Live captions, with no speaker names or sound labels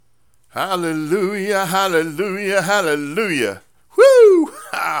Hallelujah, hallelujah, hallelujah. Woo!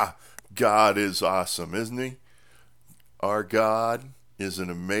 Ha! God is awesome, isn't he? Our God is an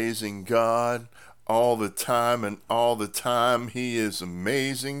amazing God all the time, and all the time he is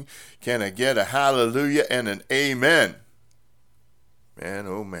amazing. Can I get a hallelujah and an amen? Man,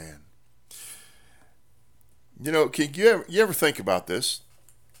 oh man. Can you ever think about this?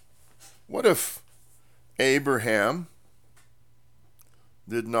 What if Abraham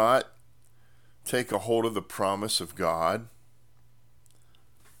did not take a hold of the promise of God?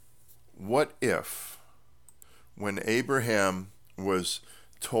 What if, when Abraham was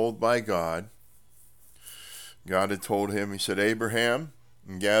told by God, God had told him, he said, Abraham,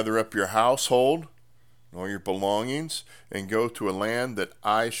 gather up your household, all your belongings, and go to a land that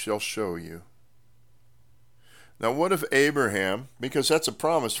I shall show you. Now, what if Abraham, because that's a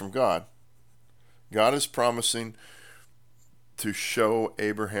promise from God, God is promising to show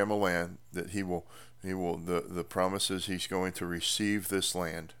Abraham a land that the promise is he's going to receive this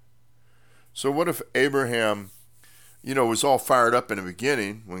land. So what if Abraham, was all fired up in the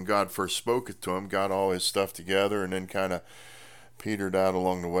beginning when God first spoke it to him, got all his stuff together, and then kind of petered out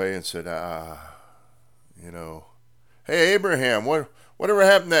along the way and said, hey Abraham, whatever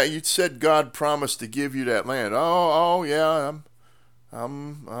happened to that? You said God promised to give you that land. Oh yeah,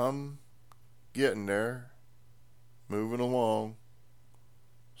 I'm getting there, moving along,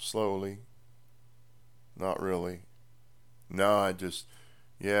 slowly. Not really. No,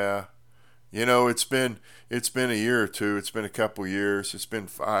 yeah. It's been a year or two. It's been a couple years. It's been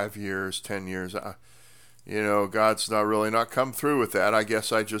 5 years, 10 years. God's not come through with that. I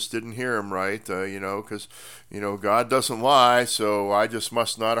guess I just didn't hear him right, because, God doesn't lie, so I just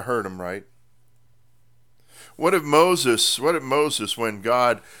must not have heard him right. What if Moses, when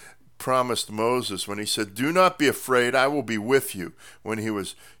God promised Moses, when he said, do not be afraid, I will be with you, when he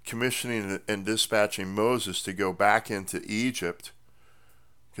was commissioning and dispatching Moses to go back into Egypt?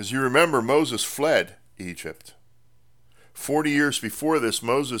 Because you remember, Moses fled Egypt. 40 years before this,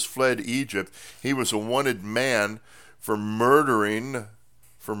 Moses fled Egypt. He was a wanted man for murdering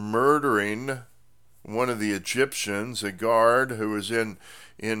one of the Egyptians, a guard who was in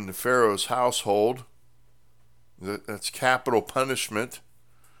Pharaoh's household. That's capital punishment.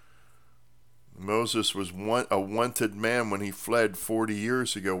 Moses was a wanted man when he fled 40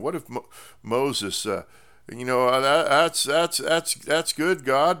 years ago. What if Moses, that's good,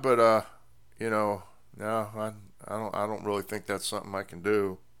 God, but no, I don't really think that's something I can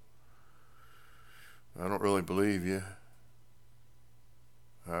do. I don't really believe you.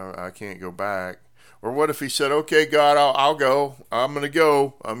 I can't go back. Or what if he said, okay, God, I'll go. I'm gonna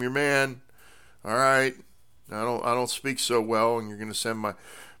go. I'm your man. All right. I don't speak so well, and you're gonna send my,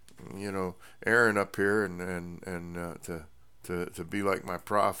 Aaron up here and to be like my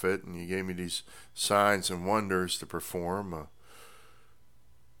prophet, and you gave me these signs and wonders to perform.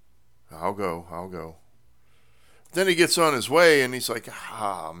 I'll go. Then he gets on his way, and he's like,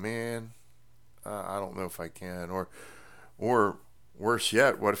 man, I don't know if I can. Or worse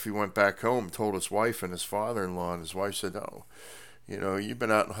yet, what if he went back home, told his wife and his father-in-law, and his wife said, oh, you've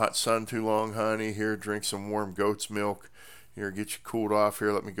been out in the hot sun too long, honey. Here, drink some warm goat's milk. Here, get you cooled off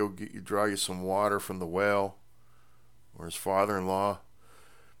here. Let me go draw you some water from the well. Or his father-in-law,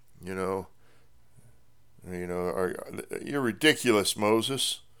 you're ridiculous,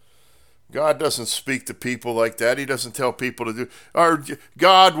 Moses. God doesn't speak to people like that. He doesn't tell people to do. Or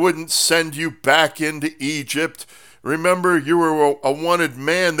God wouldn't send you back into Egypt. Remember, you were a wanted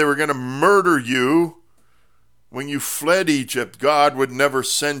man. They were going to murder you. When you fled Egypt, God would never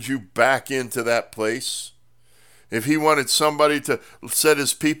send you back into that place. If he wanted somebody to set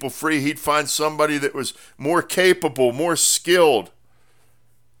his people free, he'd find somebody that was more capable, more skilled.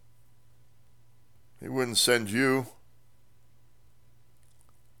 He wouldn't send you.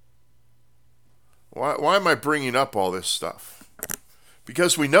 Why am I bringing up all this stuff?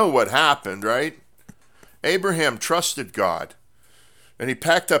 Because we know what happened, right? Abraham trusted God, and he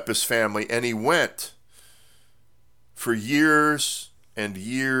packed up his family, and he went for years and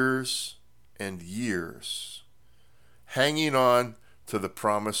years and years, hanging on to the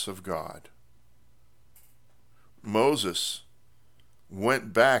promise of God. Moses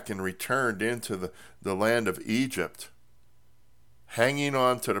went back and returned into the land of Egypt, hanging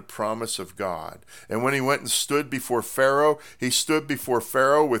on to the promise of God. And when he went and stood before Pharaoh, he stood before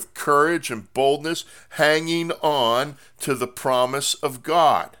Pharaoh with courage and boldness, hanging on to the promise of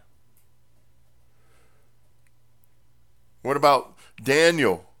God. What about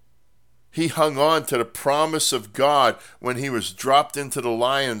Daniel? He hung on to the promise of God when he was dropped into the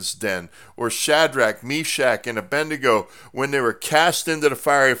lion's den. Or Shadrach, Meshach, and Abednego, when they were cast into the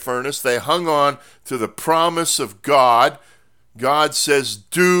fiery furnace, they hung on to the promise of God. God says,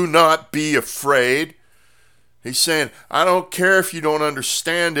 do not be afraid. He's saying, I don't care if you don't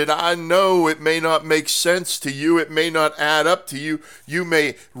understand it. I know it may not make sense to you. It may not add up to you. You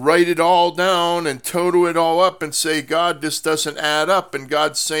may write it all down and total it all up and say, God, this doesn't add up. And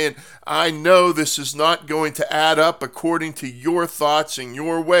God's saying, I know this is not going to add up according to your thoughts and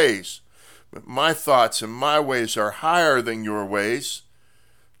your ways. But my thoughts and my ways are higher than your ways.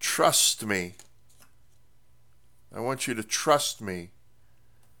 Trust me. I want you to trust me.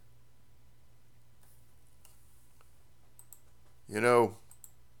 You know,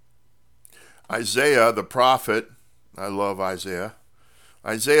 Isaiah the prophet, I love Isaiah.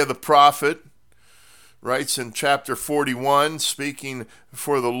 Isaiah the prophet writes in chapter 41, speaking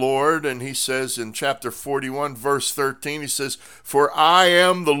for the Lord, and he says in chapter 41, verse 13, he says, for I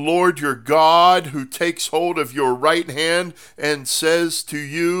am the Lord your God, who takes hold of your right hand and says to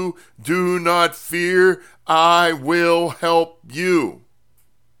you, do not fear, I will help you.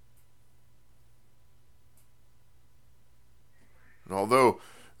 And although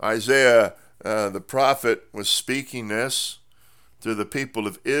Isaiah the prophet was speaking this to the people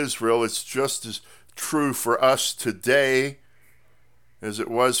of Israel, it's just as true for us today as it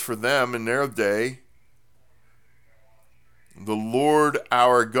was for them in their day. The Lord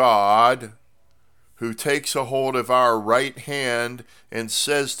our God, who takes a hold of our right hand and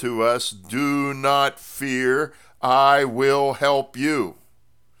says to us, do not fear, I will help you.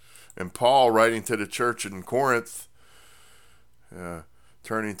 And Paul, writing to the church in Corinth,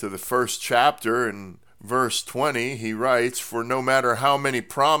 turning to the first chapter in verse 20, he writes, for no matter how many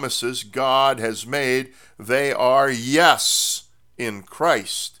promises God has made, they are yes in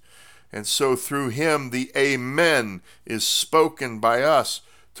Christ. And so through him the Amen is spoken by us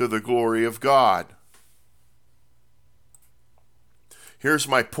to the glory of God. Here's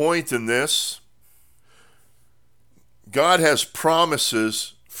my point in this. God has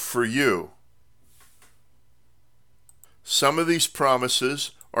promises for you. Some of these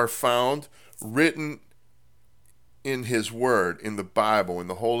promises are found written in his word, in the Bible, in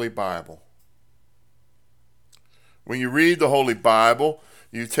the Holy Bible. When you read the Holy Bible,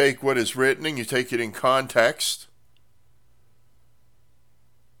 you take what is written and you take it in context.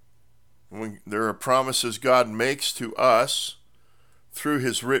 When there are promises God makes to us through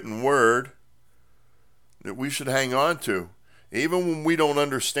his written word that we should hang on to, even when we don't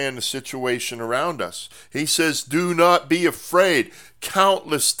understand the situation around us. He says, do not be afraid,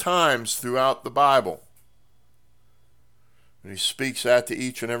 countless times throughout the Bible. And he speaks that to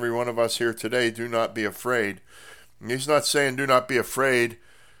each and every one of us here today, do not be afraid. And he's not saying do not be afraid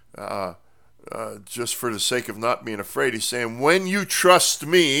just for the sake of not being afraid. He's saying when you trust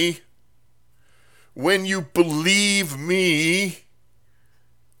me, when you believe me,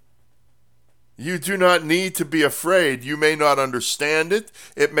 you do not need to be afraid. You may not understand it.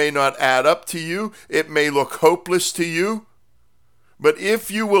 It may not add up to you. It may look hopeless to you. But if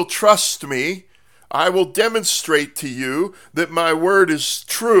you will trust me, I will demonstrate to you that my word is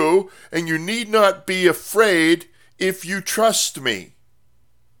true, and you need not be afraid if you trust me.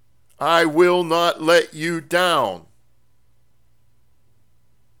 I will not let you down.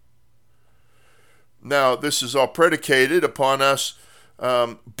 Now, this is all predicated upon us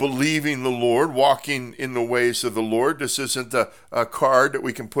believing the Lord, walking in the ways of the Lord. This isn't a card that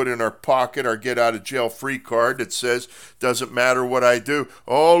we can put in our pocket, our get out of jail free card that says, doesn't matter what I do.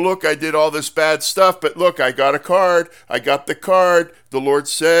 Oh, look, I did all this bad stuff, but look, I got a card. I got the card. The Lord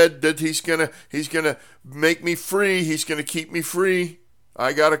said that he's gonna make me free. He's gonna keep me free.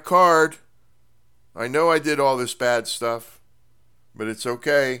 I got a card. I know I did all this bad stuff, but it's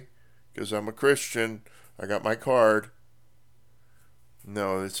okay because I'm a Christian. I got my card.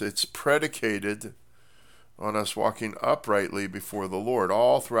 No, it's predicated on us walking uprightly before the Lord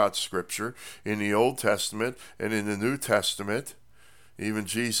all throughout Scripture, in the Old Testament and in the New Testament. Even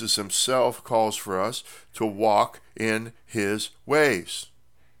Jesus himself calls for us to walk in his ways.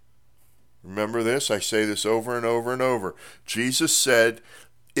 Remember this? I say this over and over and over. Jesus said,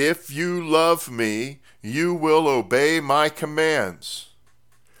 if you love me, you will obey my commands.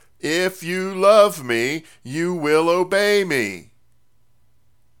 If you love me, you will obey me.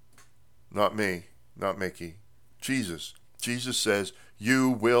 Not me, not Mickey. Jesus. Jesus says, you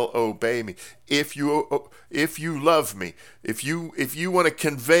will obey me. If you love me, if you want to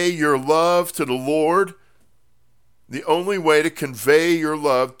convey your love to the Lord, the only way to convey your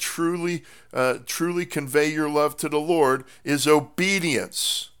love, truly convey your love to the Lord, is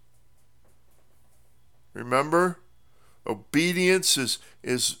obedience. Remember? Obedience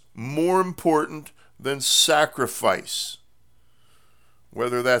is more important than sacrifice.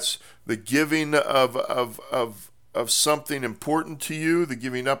 Whether that's the giving of something important to you, the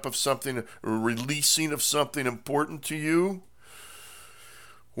giving up of something, or releasing of something important to you,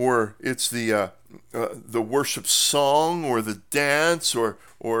 or it's the worship song or the dance or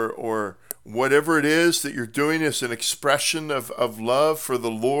whatever it is that you're doing is an expression of love for the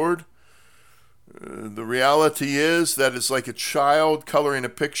Lord. The reality is that it's like a child coloring a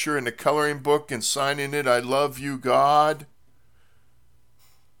picture in a coloring book and signing it, "I love you, God."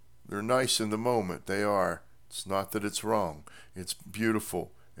 They're nice in the moment. They are. It's not that it's wrong. It's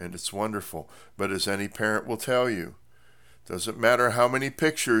beautiful and it's wonderful. But as any parent will tell you, doesn't matter how many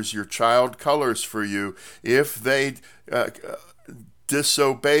pictures your child colors for you, if they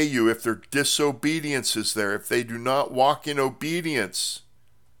disobey you, if their disobedience is there, if they do not walk in obedience,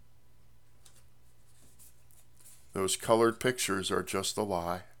 those colored pictures are just a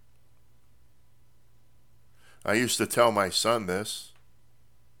lie. I used to tell my son this.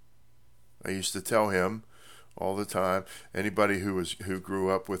 I used to tell him all the time. Anybody who grew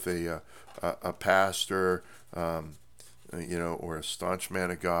up with a pastor, or a staunch man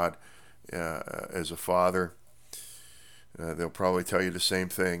of God as a father, they'll probably tell you the same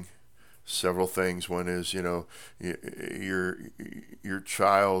thing. Several things. One is, your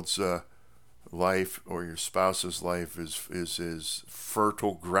child's life or your spouse's life is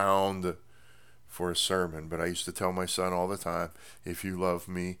fertile ground for a sermon. But I used to tell my son all the time, if you love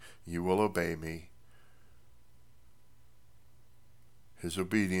me, you will obey me. His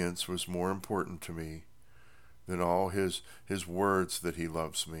obedience was more important to me than all his words that he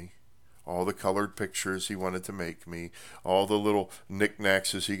loves me, all the colored pictures he wanted to make me, all the little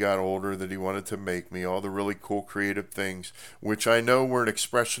knickknacks as he got older that he wanted to make me, all the really cool creative things, which I know were an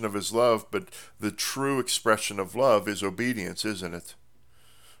expression of his love, but the true expression of love is obedience, isn't it?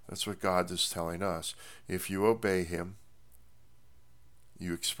 That's what God is telling us. If you obey him,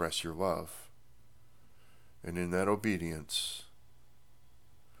 you express your love. And in that obedience,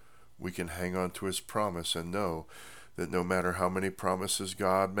 we can hang on to his promise and know that no matter how many promises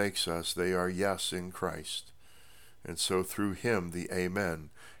God makes us, they are yes in Christ. And so through him, the amen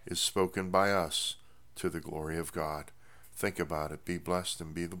is spoken by us to the glory of God. Think about it. Be blessed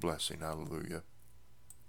and be the blessing. Hallelujah.